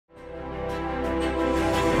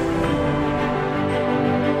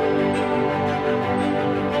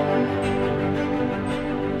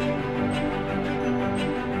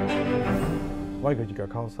Waheguru Ji Ka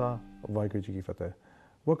Khalsa, Waheguru Ji Ki Fateh.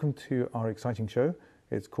 Welcome to our exciting show.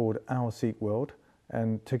 It's called Our Sikh World,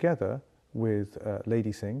 and together with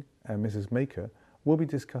Lady Singh and Mrs. Maker, we'll be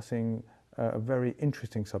discussing a very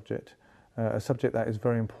interesting subject, a subject that is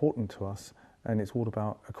very important to us, and it's all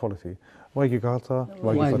about equality. Waheguru Khalsa,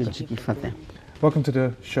 Waheguru Ji Ki Fateh. Welcome to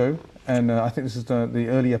the show, and I think this is the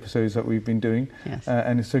early episodes that we've been doing, yes.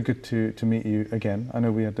 And it's so good to meet you again. I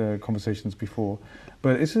know we had conversations before,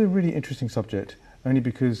 but this is a really interesting subject, only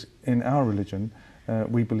because in our religion,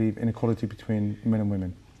 we believe in equality between men and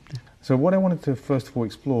women. So what I wanted to first of all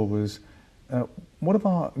explore was, what have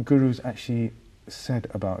our gurus actually said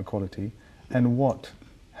about equality, and what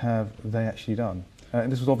have they actually done?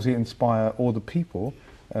 And this was obviously inspire all the people,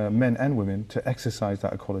 men and women, to exercise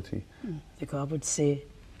that equality. I would say,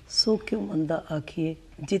 so kyun manda aakhiye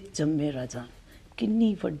jit jamme raja,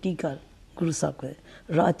 kinni vaddi gal Guru Sahib kore.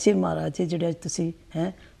 Raje Maharaje ਜਿਹੜੇ ਅੱਜ ਤੁਸੀਂ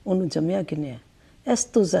ਹੈ ਉਹਨੂੰ ਜੰਮਿਆ ਕਿੰਨੇ ਹੈ ਇਸ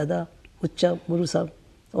ਤੋਂ ਜ਼ਿਆਦਾ ਉੱਚਾ ਗੁਰੂ ਸਾਹਿਬ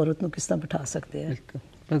ਔਰਤ ਨੂੰ ਕਿਸ ਤਰ੍ਹਾਂ ਬਿਠਾ ਸਕਦੇ ਹੈ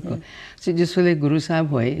ਬਿਲਕੁਲ So ਜਿਸ ਵੇਲੇ ਗੁਰੂ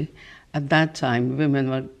ਸਾਹਿਬ ਹੋਏ at that time women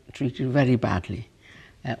were treated very badly.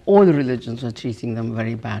 All the religions were treating them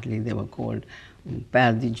very badly. They were called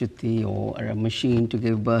ਪੈਰ ਦੀ ਜੁੱਤੀ or a machine to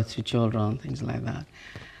give birth to children, things like that.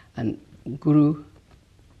 And Guru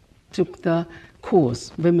took the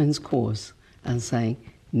cause, women's cause, and saying,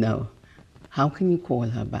 no, how can you call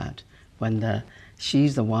her bad when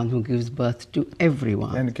she's the one who gives birth to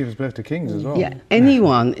everyone? And gives birth to kings as well. Yeah,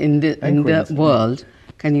 anyone in the world,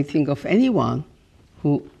 can you think of anyone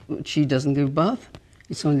who she doesn't give birth?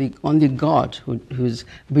 It's only God who's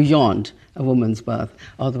beyond a woman's birth,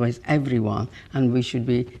 otherwise everyone, and we should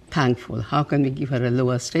be thankful. How can we give her a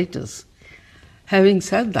lower status? Having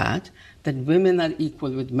said that women are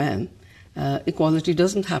equal with men, equality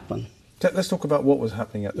doesn't happen. Let's talk about what was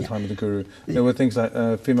happening at the time of the Guru. There were things like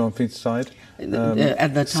female infanticide.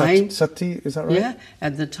 At the time, sati, is that right? Yeah,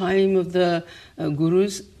 at the time of the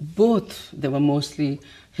Gurus, both, they were mostly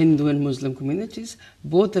Hindu and Muslim communities,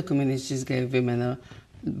 both the communities gave women a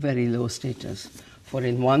very low status. For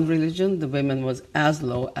in one religion, the women was as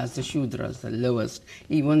low as the Shudras, the lowest.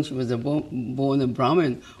 Even she was born a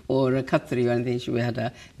Brahmin or a Khatri or anything, she had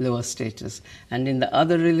a lower status. And in the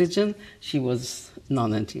other religion, she was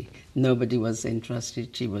nonentity. Nobody was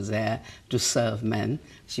interested. She was there to serve men.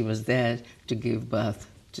 She was there to give birth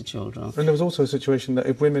to children. And there was also a situation that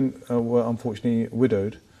if women were unfortunately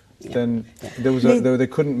widowed, then there was they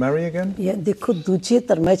couldn't marry again? Yeah, they could ਦੂਜੇ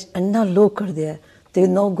ਧਰਮਾਂ ਚ ਇੰਨਾ ਲੋ ਕਰਦੇ ਆ ਤੇ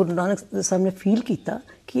ਨੌ ਗੁਰੂ ਨਾਨਕ ਸਾਹਿਬ ਨੇ feel ਕੀਤਾ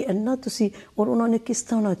ਕਿ ਇੰਨਾ ਤੁਸੀਂ ਔਰ ਉਹਨਾਂ ਨੇ ਕਿਸ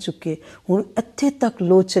ਤਰ੍ਹਾਂ ਨਾ ਚੁੱਕੇ ਹੁਣ ਇੱਥੇ ਤੱਕ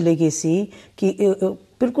ਲੋ ਚਲੇ ਗਏ ਸੀ ਕਿ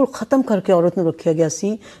ਬਿਲਕੁਲ ਖਤਮ ਕਰਕੇ ਔਰਤ ਨੂੰ ਰੱਖਿਆ ਗਿਆ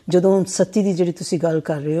ਸੀ ਜਦੋਂ ਸਤੀ ਦੀ ਜਿਹੜੀ ਤੁਸੀਂ ਗੱਲ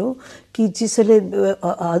ਕਰ ਰਹੇ ਹੋ ਕਿ ਜਿਸ ਵੇਲੇ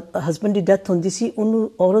ਹਸਬੈਂਡ ਦੀ ਡੈਥ ਹੁੰਦੀ ਸੀ ਉਹਨੂੰ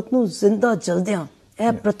ਔਰਤ ਨੂੰ ਜ਼ਿੰਦਾ ਜਲਦਿਆਂ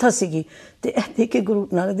ਇਹ ਪ੍ਰਥਾ ਸੀਗੀ ਤੇ ਇਹ ਦੇਖ ਕੇ ਗੁਰੂ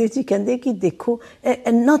ਨਾਨਕ ਦੇਵ ਜੀ ਕਹਿੰਦੇ ਕਿ ਦੇਖੋ ਇਹ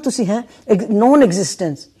ਇੰਨਾ ਤੁਸੀਂ ਹੈ ਨੌਨ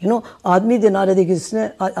ਐਗਜ਼ਿਸਟੈਂਸ ਆਦਮੀ ਦੇ ਨਾਲੇ ਦੇ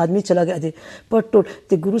ਆਦਮੀ ਚਲਾ ਗਿਆ ਤੇ ਪਰ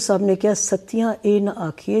ਤੇ ਗੁਰੂ ਸਾਹਿਬ ਨੇ ਕਿਹਾ ਸਤੀਆਂ ਇਹ ਨਾ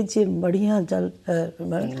ਆਖੀਏ ਜੇ ਮੜੀਆਂ ਜਲ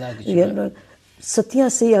ਸਤੀਆਂ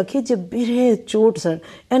ਸੇ ਆਖੀਏ ਜੇ ਬਿਰੇ ਚੋਟ ਸਨ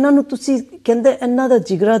ਇਹਨਾਂ ਨੂੰ ਤੁਸੀਂ ਕਹਿੰਦੇ ਇਹਨਾਂ ਦਾ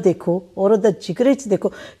ਜਿਗਰਾ ਦੇਖੋ ਔਰਤ ਦਾ ਜਿਗਰੇ 'ਚ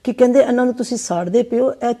ਦੇਖੋ ਕਿ ਕਹਿੰਦੇ ਇਹਨਾਂ ਨੂੰ ਤੁਸੀਂ ਸਾੜਦੇ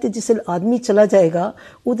ਪਿਓ ਇਹ ਤੇ ਜਿਸ ਆਦਮੀ ਚਲਾ ਜਾਏਗਾ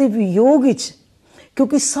ਉਹਦੇ ਵਿਯੋਗ ਵਿੱਚ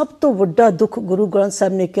ਕਿਉਂਕਿ ਸਭ ਤੋਂ ਵੱਡਾ ਦੁੱਖ ਗੁਰੂ ਗ੍ਰੰਥ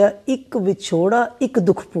ਸਾਹਿਬ ਨੇ ਕਿਹਾ ਇੱਕ ਵਿਛੋੜਾ ਇੱਕ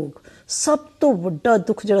ਦੁੱਖ ਭੋਗ ਸਭ ਤੋਂ ਵੱਡਾ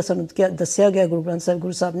ਦੁੱਖ ਜਿਹੜਾ ਸਾਨੂੰ ਦੱਸਿਆ ਗਿਆ ਗੁਰੂ ਗ੍ਰੰਥ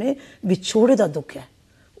ਸਾਹਿਬ ਨੇ ਵਿਛੋੜੇ ਦਾ ਦੁੱਖ ਹੈ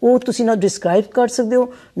ਉਹ ਤੁਸੀਂ ਨਾ ਡਿਸਕ੍ਰਾਈਬ ਕਰ ਸਕਦੇ ਹੋ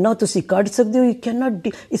ਨਾ ਤੁਸੀਂ ਕੱਢ ਸਕਦੇ ਹੋ you can not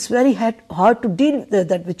it's very hard to deal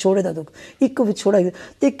that ਵਿਛੋੜੇ ਦਾ ਦੁੱਖ ਇੱਕ ਵਿਛੋੜਾ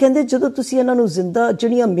ਤੇ ਕਹਿੰਦੇ ਜਦੋਂ ਤੁਸੀਂ ਇਹਨਾਂ ਨੂੰ ਜ਼ਿੰਦਾ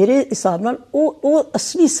ਜਿਹੜੀਆਂ ਮੇਰੇ ਹਿਸਾਬ ਨਾਲ ਉਹ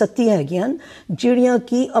ਅਸਲੀ ਸਤੀਆਂ ਹੈਗੀਆਂ ਜਿਹੜੀਆਂ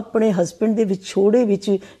ਕਿ ਆਪਣੇ ਹਸਬੈਂਡ ਦੇ ਵਿਛੋੜੇ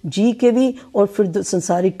ਵਿੱਚ ਜੀ ਕੇ ਵੀ ਔਰ ਫਿਰ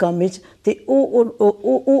ਸੰਸਾਰਿਕ ਕੰਮ ਵਿੱਚ ਤੇ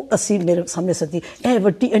ਉਹ ਅਸੀਂ ਮੇਰੇ ਸਾਹਮਣੇ ਸਤੀ ਇਹ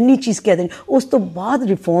ਵੱਡੀ ਇੰਨੀ ਚੀਜ਼ ਕਹਿ ਦੇਣੀ ਉਸ ਤੋਂ ਬਾਅਦ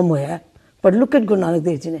ਰਿਫਾਰਮ ਹੋਇਆ ਪਰ ਲੁੱਕ ਐਟ ਗੁਰੂ ਨਾਨਕ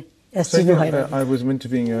ਦੇਵ ਜੀ ਨੇ So I was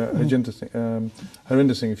interviewing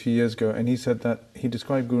Harinder Singh a few years ago, and he said that he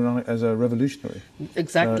described Guru Nanak as a revolutionary.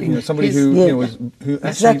 Exactly. Somebody who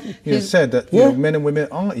actually said that men and women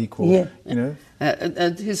are equal.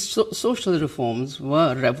 His social reforms were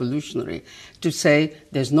revolutionary. To say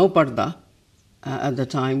there's no parda. At the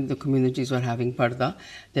time, the communities were having parda.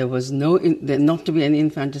 There was not to be any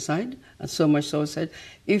infanticide. So much so said,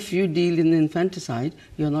 if you deal in infanticide,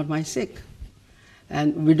 you're not my Sikh.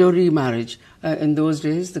 And widow remarriage. In those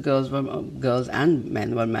days, the girls and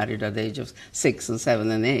men were married at the age of 6 and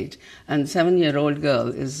 7 and 8. And 7-year-old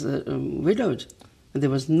girl is widowed.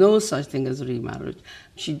 There was no such thing as remarriage.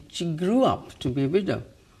 She grew up to be a widow.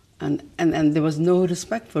 And there was no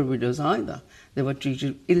respect for widows either. They were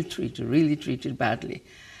ill-treated, really treated badly.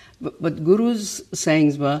 But Guru's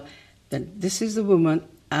sayings were that this is the woman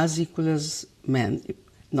as equal as men,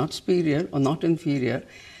 not superior or not inferior.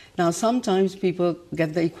 Now, sometimes people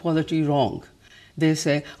get the equality wrong. They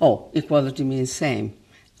say, oh, equality means same.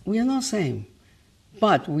 We are not same,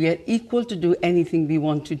 but we are equal to do anything we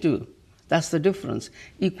want to do. That's the difference.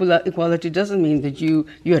 Equality doesn't mean that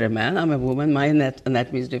you're a man, I'm a woman, my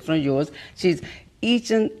anatomy is different, yours.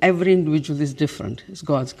 Each and every individual is different. It's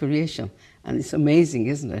God's creation. And it's amazing,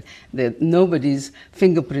 isn't it? That nobody's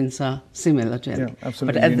fingerprints are similar to any. Yeah,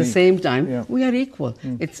 absolutely. But at the same time, yeah. we are equal.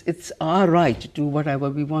 It's our right to do whatever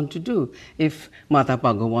we want to do. If Mata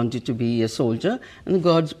Pago wanted to be a soldier, and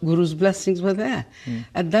Guru's blessings were there.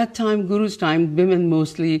 At that time, Guru's time, women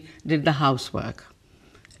mostly did the housework.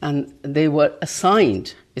 And they were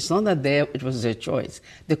assigned. It's not that it was their choice.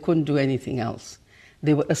 They couldn't do anything else.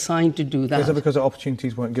 They were assigned to do that. Is it because the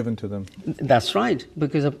opportunities weren't given to them? That's right.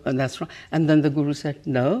 That's right. And then the Guru said,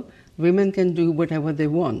 no, women can do whatever they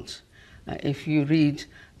want. If you read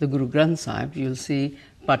the Guru Granth Sahib, you'll see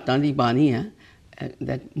Patani Bani,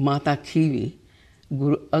 that Mata Khivi,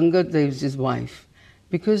 Guru Angad Dev Ji's wife.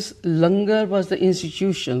 Because Langar was the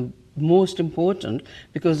institution most important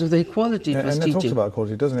because of the equality it was and it teaching. talks about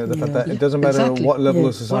equality, doesn't it? The fact that it doesn't matter what level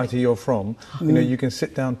of society you're from, you can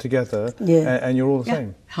sit down together and you're all the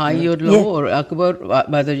same. High or low or Akbar,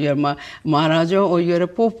 whether you're Maharaja or you're a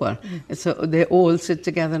pauper. So they all sit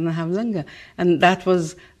together and have langar. And that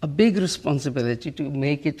was a big responsibility to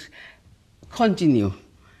make it continue.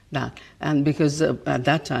 That. And because at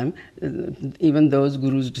that time, even those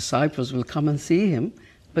Guru's disciples will come and see him,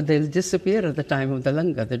 but they'll disappear at the time of the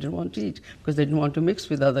langar. They didn't want to eat because they didn't want to mix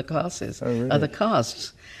with other classes, other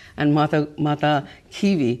castes. And Mata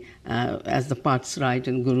Khivi, as the parts write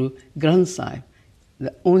in Guru Granth Sahib,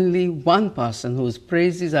 the only one person whose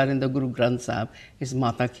praises are in the Guru Granth Sahib is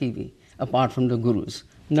Mata Khivi, apart from the Gurus.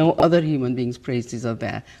 No other human being's praises are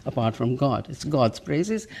there apart from God. It's God's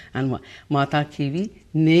praises. And Mata Khivi,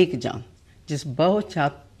 Nek Jan, जिस बहु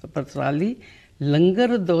छात पत्राली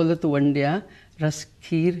लंगर दौलत वंडिया रस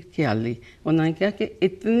खीर ख्याली उन्होंने कहा कि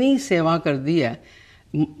इतनी सेवा कर दी है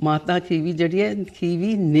माता खीवी जड़ी है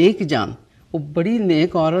खीवी नेक जान वो बड़ी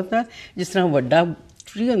नेक औरत है जिस तरह वड्डा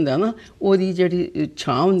ट्री हुंदा ना ओदी जड़ी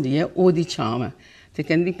छां हुंदी है ओदी छां है ते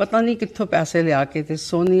कहंदी पता नहीं कित्थों पैसे लिया के ते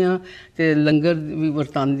सोनिया ते लंगर भी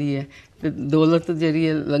वरतांदी है ते दौलत जड़ी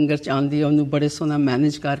है लंगर च आंदी है उन्हें बड़े सोना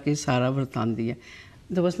मैनेज करके सारा वरतांदी है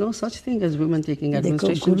There was no such thing as women taking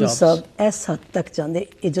administration jobs. Guru Sahib ऐस हद तक चाहते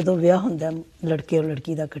ये जदों विआह होंदा है लड़के और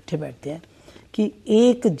लड़की दा इकट्ठे बैठते हैं कि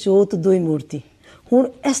एक जोत दो ही मूर्ति हुण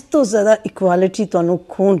इस तो ज़्यादा इक्वालिटी तुहानूं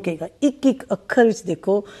कौन कहेगा एक एक अखर विच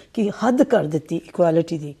देखो कि हद कर दित्ती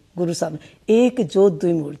इक्वालिटी दी गुरु साहब ने एक जोत दो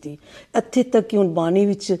ही मूर्ति इत्थे तक कि हुण बाणी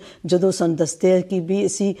विच जदों सन दसदे है कि भी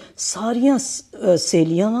असीं सारियां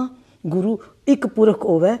सहेलियां वां गुरु एक पुरख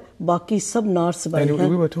होवे बाकी सब नार सबाई हैं.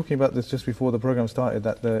 We were talking about this just before the program started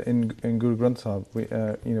that in Guru Granth Sahib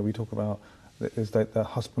we talk about is that the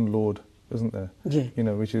husband Lord, isn't there?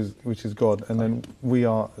 Yeah. Which is God, and then we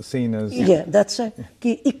are seen as that's right.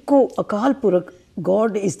 कि इक्को अकाल पुरख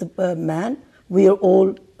God is the man, we are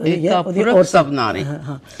all पुरख सब नारी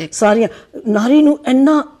सारियां नारी नूं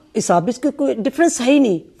इन्ना हिसाब विच कोई डिफरेंस है ही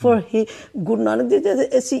नहीं फॉर गुरु नानक देव जी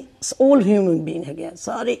ऐसी ऑल ह्यूमन बीइंग है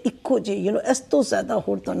सारे इक्को जी इस तो ज़्यादा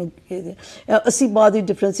होर तुहानूं असी बाद ही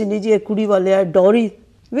डिफरेंस ही नहीं जी कुड़ी वाले आए डॉरी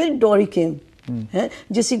वेरी डॉरी केम है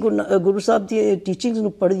जे असी गुरु साहब की टीचिंग्स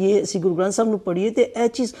नूं पढ़िए असी गुरु ग्रंथ साहब नूं पढ़िए तो यह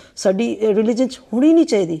चीज़ साडी रिलीजन च होनी नहीं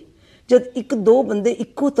चाहिए जब एक दो बंदे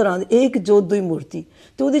इक्को तरह एक जोत दो ही मूर्ति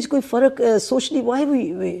तो वो कोई फर्क सोशली वाई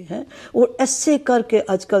हुई है और ऐसे करके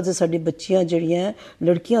अजकल से साडी बच्चियां जड़ियां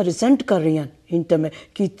लड़कियां रिसेंट कर रही हैं इंटर में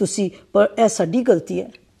कि तुसी पर ऐ साडी गलती है.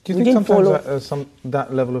 Do you think sometimes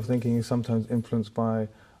that level of thinking is sometimes influenced by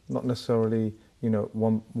not necessarily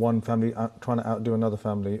one family trying to outdo another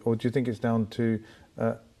family, or do you think it's down to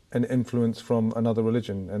an influence from another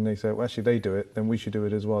religion and they say, well, actually they do it, then we should do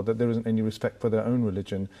it as well, that there isn't any respect for their own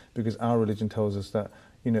religion because our religion tells us that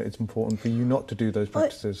it's important for you not to do those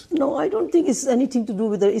practices? No, I don't think it's anything to do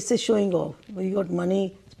with it. It's a showing off. When you got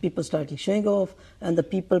money, people started showing off, and the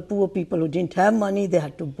poor people who didn't have money, they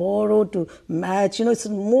had to borrow to match. It's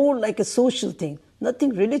more like a social thing.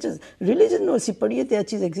 Nothing religious. Religion, no, si padhiye te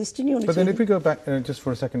cheez exist nahi honi. But then if we go back just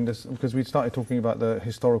for a second, because we started talking about the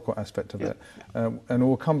historical aspect of it, and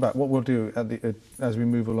we'll come back. What we'll do as we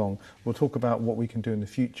move along, we'll talk about what we can do in the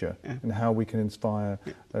future and how we can inspire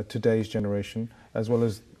today's generation, as well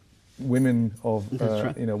as women of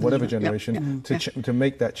whatever generation to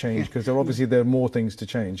make that change, because obviously there are more things to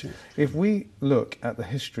change. If we look at the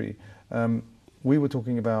history, we were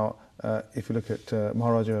talking about if you look at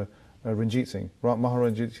Maharaja Ranjit Singh, Maharaja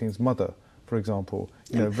Ranjit Singh's mother, for example,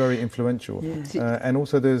 very influential. Yeah. And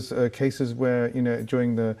also there's cases where,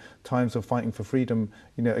 during the times of fighting for freedom,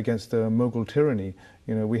 against Mughal tyranny,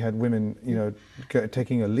 we had women,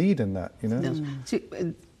 taking a lead in that, See,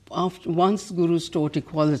 once gurus taught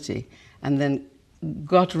equality and then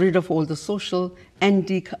got rid of all the social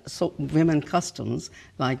anti-women customs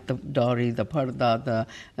like the dowry, the parda, the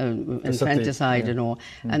infanticide, and all,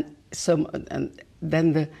 and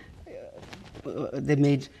then they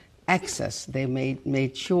made access. They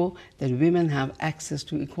made sure that women have access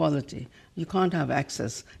to equality. You can't have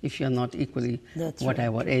access if you're not equally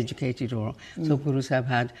educated or. So gurus have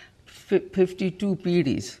had 52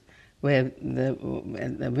 PDs where the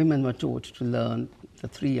women were taught to learn the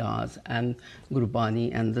 3 R's and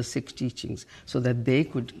Gurbani and the 6 teachings, so that they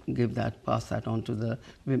could pass that on to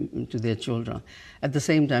their children. At the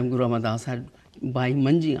same time, Guru Ramadas had buy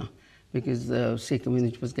manjiyan, because the Sikh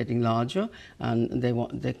community was getting larger, and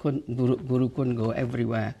Guru couldn't go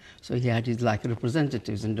everywhere, so he had his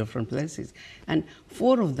representatives in different places, and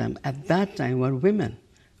 4 of them at that time were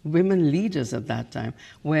women leaders at that time,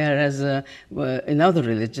 whereas in other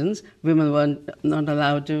religions, women were not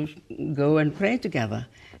allowed to go and pray together.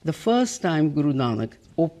 The first time Guru Nanak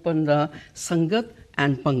opened the Sangat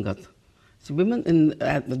and Pangat. So women,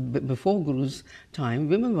 before Guru's time,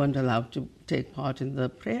 women weren't allowed to take part in the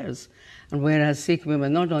prayers. And whereas Sikh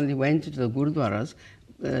women not only went to the Gurudwaras,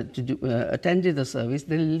 attended the service,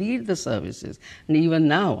 they lead the services. And even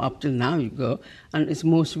now, up till now you go, and it's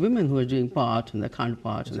most women who are doing part, and the Khand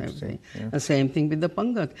part and everything. Yeah. The same thing with the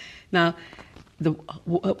Pangat. Now, the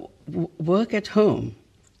work at home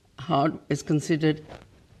is considered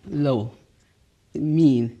low,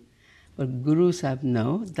 mean. But Gurus have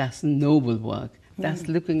that's noble work. That's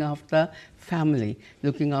looking after family,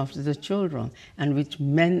 looking after the children, and which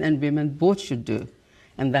men and women both should do.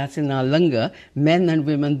 And that's in our langar. Men and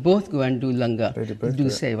women both go and do langar, do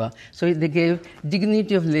seva. So they gave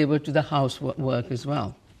dignity of labor to the housework as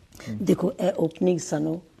well. देखो ए opening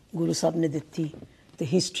सानू गुरु साहब ने दिती ते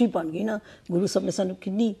history बन गई ना गुरु साहब ने सानू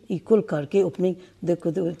कितनी इक्वल करके ओपनिंग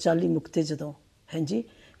देखो 40 मुक्ते जदों हैं जी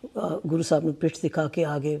गुरु साहब ने पिठ दिखा के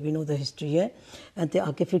आगे वी नो द हिस्ट्री है एंड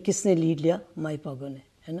आके फिर किसने लीड लिया माई पागो ने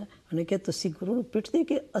है ना उन्हें कहा तुसी गुरु ਨੂੰ ਪਿੱਠ ਦੇ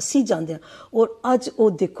ਕੇ ਅਸੀਂ ਜਾਂਦੇ ਆ ਔਰ ਅੱਜ ਉਹ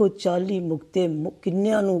ਦੇਖੋ 40 ਮੁਕਤੇ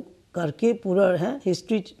ਕਿੰਨਿਆਂ ਨੂੰ करके पूरा है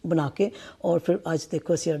हिस्ट्री बना के और फिर आज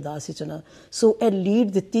देखो ਅਸੀਂ ਅਰਦਾਸ ਹੀ ਚਨਾ ਸੋ ਇਹ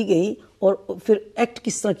ਲੀਡ ਦਿੱਤੀ ਗਈ ਔਰ ਫਿਰ ਐਕਟ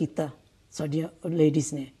ਕਿਸ ਤਰ੍ਹਾਂ ਕੀਤਾ ਸਾਡੀਆਂ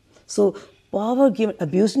ਲੇਡੀਜ਼ ਨੇ ਸੋ ਪਾਵਰ ਗਿਵਨ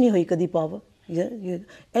ਅਬਿਊਜ਼ ਨਹੀਂ ਹੋਈ ਕਦੀ ਪਾਵਰ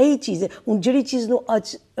यही चीज़ है हूँ जी चीज़ ਨੂੰ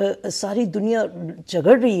ਅੱਜ ਸਾਰੀ ਦੁਨੀਆ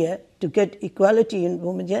ਝਗੜ ਰਹੀ ਹੈ to get equality in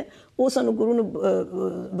women है वो सानू गुरु ने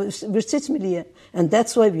विरसे च मिली है and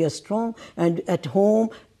that's why we are strong and at home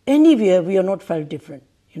anywhere we are not felt different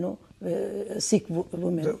you know Sikh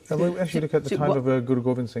women. And we actually look at the time of Guru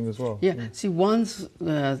Gobind Singh as well. Yeah, see, once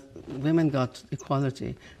women got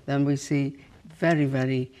equality, then we see very,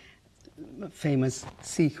 very famous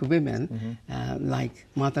Sikh women like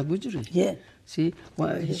Mata Gujri. Yeah. See,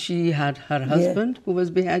 she had her husband who was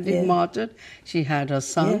beheaded, martyred. She had her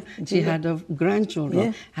son. She had her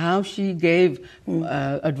grandchildren. How she gave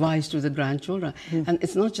advice to the grandchildren. And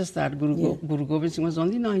it's not just that. Guru Gobind Singh was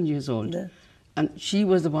only 9 years old. And she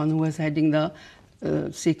was the one who was heading the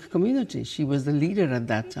Sikh community. She was the leader at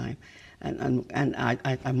that time. And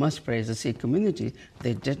I must praise the Sikh community.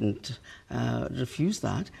 They didn't refuse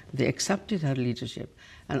that. They accepted her leadership.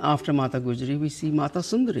 And after Mata Gujri, we see Mata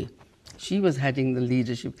Sundari. She was heading the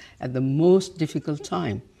leadership at the most difficult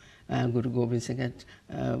time. Guru Gobind Singh had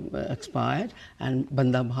expired, and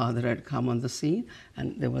Banda Bahadur had come on the scene,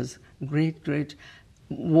 and there was great, great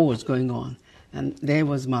wars going on. And there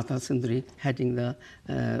was Mata Sundari heading the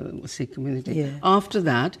Sikh community. Yeah. After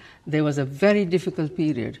that, there was a very difficult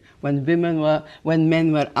period when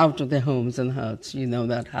men were out of their homes and huts. You know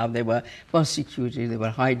that how they were persecuted, they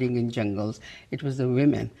were hiding in jungles. It was the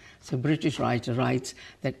women. So British writer writes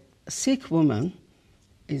that a Sikh woman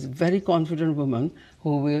is a very confident woman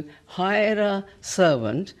who will hire a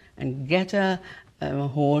servant and get a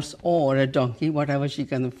horse or a donkey, whatever she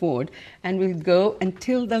can afford, and will go and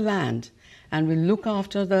till the land. And will look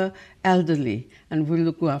after the elderly, and will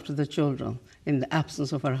look after the children in the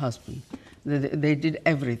absence of her husband. They did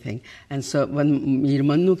everything. And so when Mir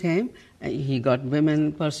Mannu came, he got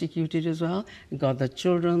women persecuted as well. He got the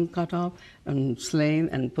children cut off and slain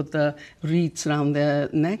and put the wreaths around their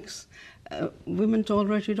necks. Women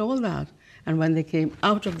tolerated all that. And when they came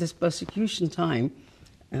out of this persecution time,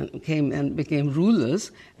 came and became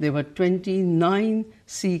rulers, there were 29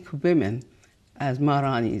 Sikh women as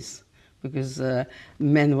Maharanis. Because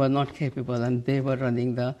men were not capable, and they were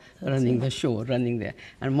running the show, running there.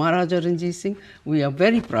 And Maharaja Ranjit Singh, we are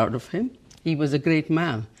very proud of him. He was a great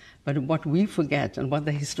man. But what we forget, and what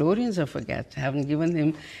the historians have forget, haven't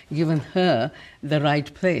given her the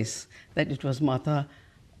right place, that it was Maharani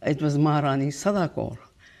Sadakaur.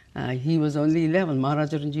 He was only 11.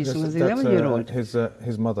 Maharaja Ranjit Singh was 11-year-old.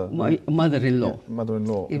 His mother. Mother-in-law. Yeah,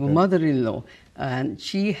 mother-in-law. Okay. Okay. Mother-in-law. And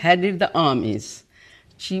she headed the armies.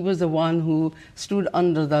 She was the one who stood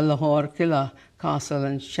under the Lahore Qila castle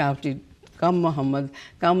and shouted, "Come Muhammad,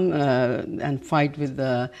 come and fight with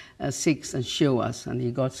the Sikhs and show us." And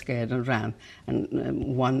he got scared and ran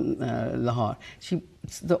and won Lahore.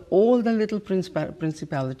 All the little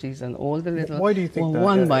principalities and all the little Why do you think were that,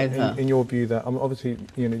 won by her. in your view, that obviously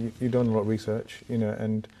you've done a lot of research,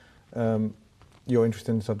 and you're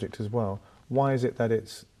interested in the subject as well. Why is it that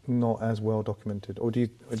it's not as well documented, or do you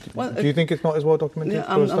think it's not as well documented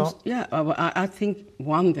for a start? I think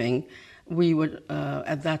one thing, we were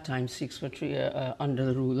at that time Sikhs were under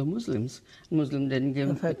the rule of Muslims. Muslims didn't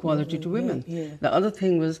give equality to women. The other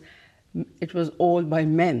thing was, it was all by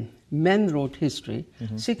men. Men wrote history.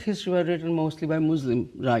 Sikh history was written mostly by Muslim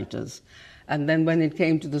writers. And then when it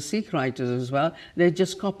came to the Sikh writers as well, they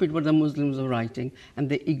just copied what the Muslims were writing and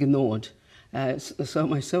they ignored. So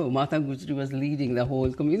much so, Mata Gujri was leading the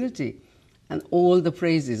whole community. And all the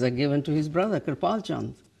praises are given to his brother, Kirpal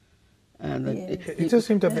Chand. It does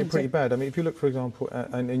seem to have been pretty bad. I mean, if you look, for example,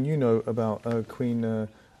 and you know about Queen,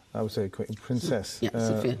 I would say Princess,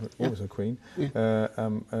 Sophia. What was her queen?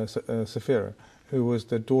 Safira, who was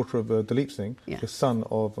the daughter of Dalip Singh, the son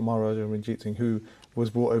of Maharaja Ranjit Singh, who was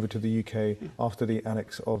brought over to the UK after the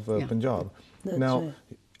annex of Punjab. Now,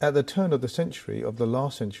 at the turn of the century, of the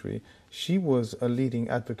last century, she was a leading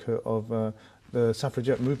advocate of the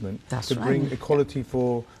suffragette movement to bring equality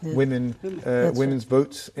for women, women's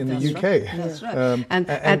votes in the UK. That's right.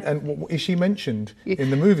 And is she mentioned in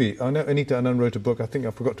the movie? I know Anita Anand wrote a book. I think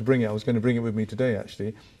I forgot to bring it. I was going to bring it with me today,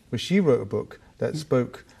 actually. But she wrote a book that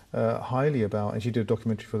spoke highly about, and she did a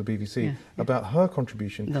documentary for the BBC about her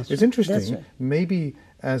contribution. It's interesting. Maybe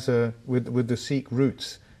as with the Sikh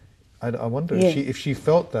roots, I wonder if she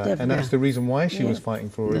felt that, and that's the reason why she was fighting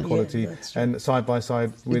for equality, and side by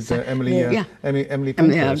side with Emily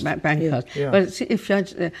Pankhurst. But see,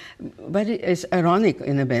 but it's ironic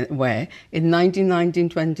in a way. In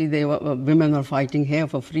 1920, women were fighting here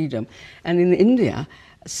for freedom, and in India,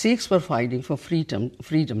 Sikhs were fighting for freedom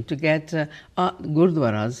to get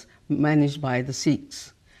gurdwaras managed by the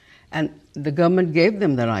Sikhs, and the government gave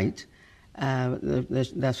them the right.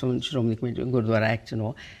 That's from Shromani Committee, Gurdwara Act and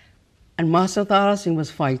all. And Master Tara Singh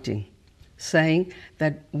was fighting, saying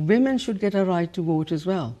that women should get a right to vote as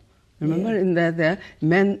well. Remember, in there,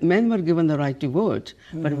 men were given the right to vote,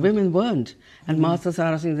 but women weren't. And Master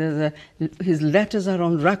Tara Singh, his letters are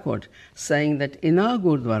on record, saying that in our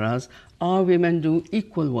Gurdwaras, our women do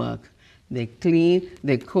equal work. They clean,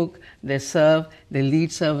 they cook, they serve, they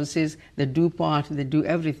lead services, they do part, they do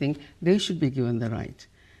everything. They should be given the right.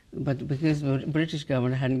 But because the British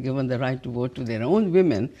government hadn't given the right to vote to their own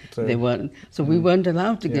women, they weren't. So we weren't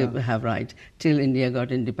allowed to have right till India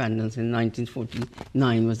got independence in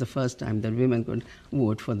 1949 was the first time that women could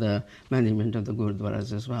vote for the management of the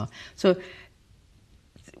Gurdwaras as well. So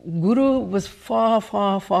Guru was far,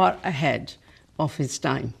 far, far ahead of his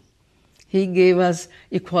time. He gave us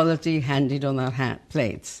equality handed on our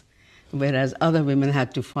plates, whereas other women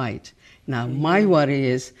had to fight. Now, my worry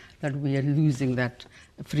is that we are losing that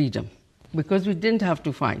freedom because we didn't have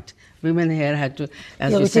to fight. Women here had to,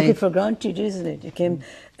 as we say, take it for granted, isn't it? It came,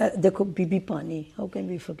 देखो बीबी पानी, how can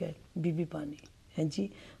we forget बीबी पानी? हैं जी,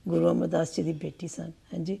 गुरु अमरदास जी दी बेटी सन,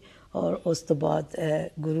 हैं जी, और उस तो बाद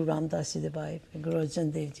गुरु रामदास जी दे भाई, गुरु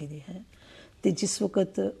अर्जन देव जी दी हैं. ते जिस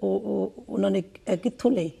वक्त उन्होंने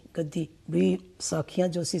कित्थों ली गद्दी भी साखियां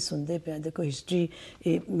जो सी सुनते पे हैं, देखो हिस्ट्री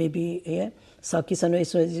में भी है साखी सानू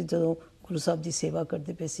इस वजह जो गुरु साहब दी सेवा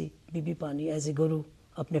करते पे सी बीबी पानी एज ए गुरु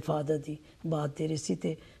अपने फादर दी बात दे रही सी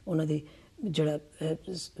ते उन्हां दी जड़ा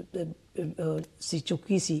सी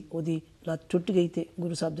चुकी सी ओदी लत टुट गई ते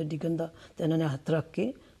गुरु साहब दे डिगन दा ते इन्हां ने हथ रख के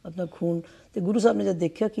अपना खून ते गुरु साहब ने जब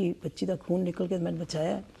देखा कि बच्ची दा खून निकल के मैंने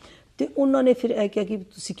बचाया ते उन्होंने फिर यह किया कि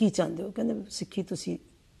तुसीं की चाहते हो कहंदे सिक्खी तुसीं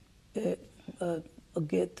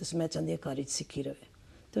अगे तुसीं मैं चाहती घर च सिक्खी रहे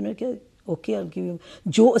तो उन्होंने कहा ओके आई गिव यू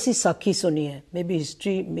जो असी साखी सुनी है may be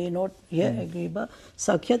history may not agree but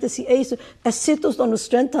साखियां तो असी ऐसे तो तुहानूं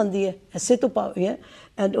स्ट्रेंथ आती है ऐसे तो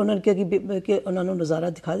एंड उन्होंने कहा कि उन्होंने नज़ारा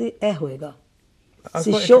दिखा दी यह होएगा.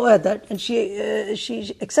 She showed her that, and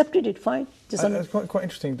she accepted it fine. It's quite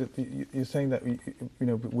interesting that you're saying that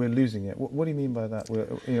we're losing it. What do you mean by that?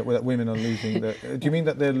 That women are losing the. Do you mean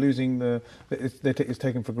that they're losing it's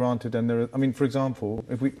taken for granted? And I mean, for example,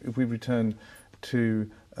 if we return to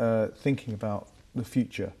thinking about the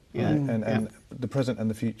future, right? And the present and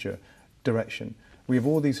the future direction. We have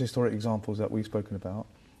all these historic examples that we've spoken about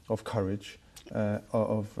of courage,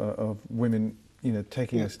 of women,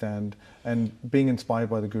 taking a stand and being inspired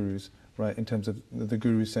by the gurus, right? In terms of the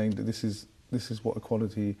gurus saying that this is what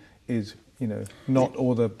equality is, not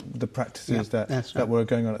all the practices that were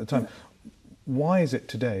going on at the time. Why is it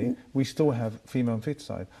today we still have female and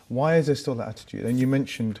feticide? Why is there still that attitude? And you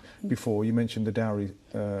mentioned before, the dowry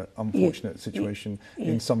unfortunate situation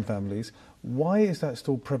in some families. Why is that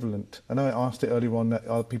still prevalent? I know I asked it earlier on, that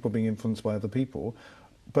are people being influenced by other people,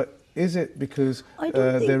 but is it because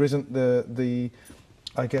there isn't the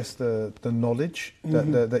knowledge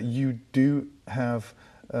that you do have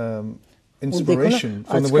inspiration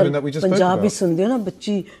from the women that we just spoke about?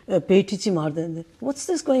 What's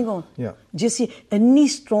this going on? Yeah. Jesse, any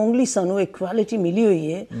strongly sanu equality mili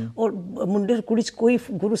hui hai, aur munde kudi koi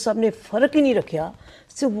guru sahab ne farak hi nahi rakhya.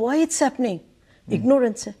 So why it's happening?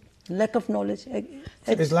 Ignorance hai. Lack of knowledge.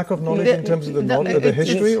 Is lack of knowledge in terms of the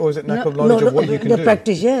history, or is it lack of knowledge of what you can do? The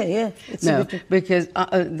practice, It's no, because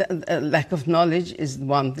lack of knowledge is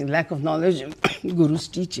one thing. Lack of knowledge of Guru's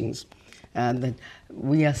teachings. That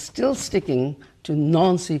we are still sticking to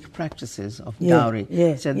non-Sikh practices of dowry.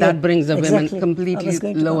 So that brings the women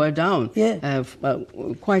completely lower down,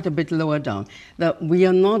 quite a bit lower down. That we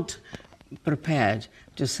are not prepared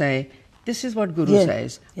to say, this is what Guru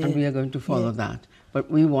says, and we are going to follow that. But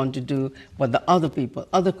we want to do what the other people,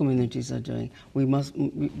 other communities are doing.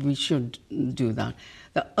 We should do that.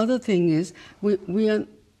 The other thing is, we are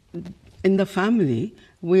in the family.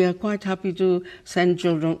 We are quite happy to send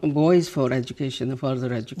boys for education,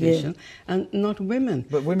 further education, and not women.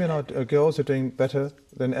 But girls are doing better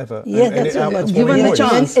than ever. That's right. Given a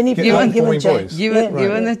chance.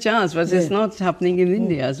 Given a chance, but it's not happening in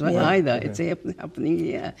India as well either. It's happening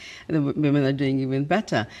here. The women are doing even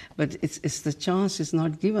better, but it's the chance is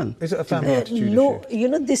not given. Is it a family attitude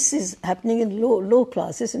issue? This is happening in low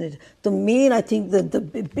class, isn't it? The main, I think, the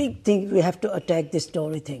big thing, we have to attack this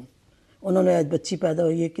dowry thing. उन्होंने आज बच्ची पैदा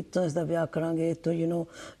हुई है, कितना इसका ब्याह करांगे, तो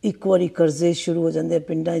एक बारी कर्जे शुरू हो जाते हैं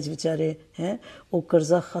पिंडां च बेचारे हैं, वो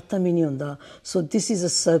कर्जा खत्म ही नहीं होता. So this is a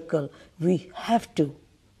circle. We have to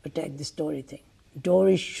attack this dowry thing.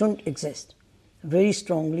 Dowry shouldn't exist. Very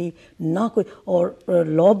strongly, ना कोई और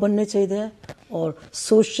law बनने चाहिए और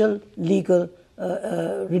social, legal,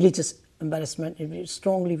 religious embarrassment.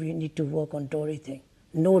 Strongly, we need to work on dowry thing.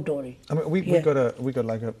 No dowry. I mean, we got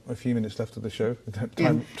like a few minutes left of the show.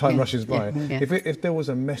 Time rushes by. If there was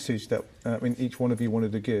a message that each one of you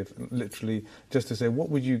wanted to give, literally, just to say, what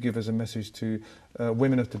would you give as a message to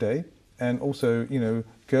women of today, and also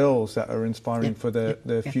girls that are inspiring for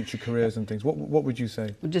their future careers and things? What would you say?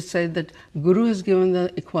 I would just say that Guru has given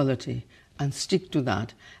the equality, and stick to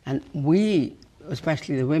that. And we,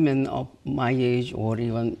 especially the women of my age or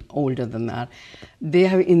even older than that, they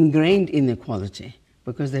have ingrained inequality,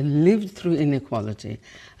 because they lived through inequality.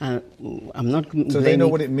 I'm not blaming. So they know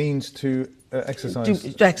what it means to exercise.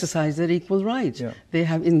 To exercise their equal rights. Yeah. They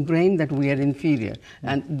have ingrained that we are inferior.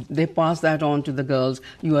 And they pass that on to the girls,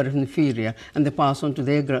 you are inferior. And they pass on to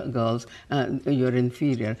their girls, you are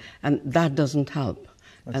inferior. And that doesn't help.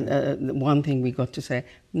 Okay. And one thing we got to say,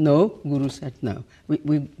 no, Guru said no.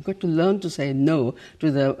 We've got to learn to say no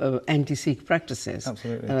to the anti-Sikh practices.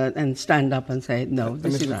 Absolutely. And stand up and say, no,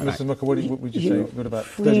 this is not right. Mrs. Mukher, what would you say? You've got about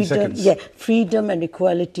 30 seconds. Yeah, freedom and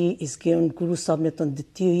equality is given. Guru Sahib ne tan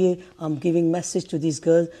diti hui hai. I'm giving message to these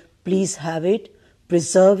girls. Please have it,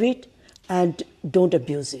 preserve it, and don't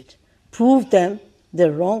abuse it. Prove them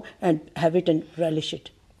they're wrong and have it and relish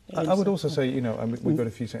it. I would also say, we've got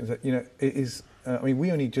a few seconds, that, it is,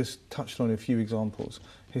 we only just touched on a few examples,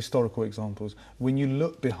 historical examples. When you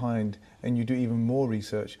look behind and you do even more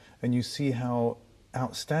research and you see how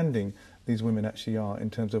outstanding these women actually are in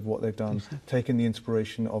terms of what they've done, taken the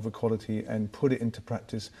inspiration of equality and put it into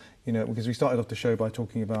practice, because we started off the show by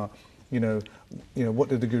talking about, what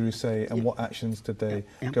did the Guru say and what actions did they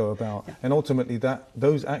go about? And ultimately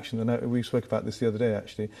those actions, I know we spoke about this the other day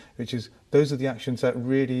actually, which is those are the actions that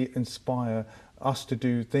really inspire us to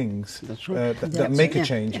do things that make a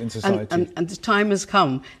change in society. And the time has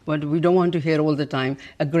come, but we don't want to hear all the time,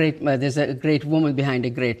 there's a great woman behind a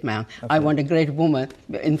great man. Absolutely. I want a great woman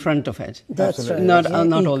in front of it. That's right. Not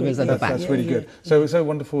always at the back. That's really good. So it's so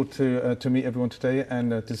wonderful to meet everyone today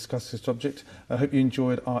and discuss this subject. I hope you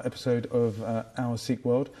enjoyed our episode of Our Sikh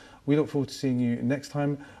World. We look forward to seeing you next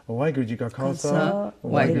time. Waheguru Ji Ka Khalsa,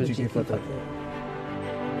 Waheguru Ji Ki Fateh.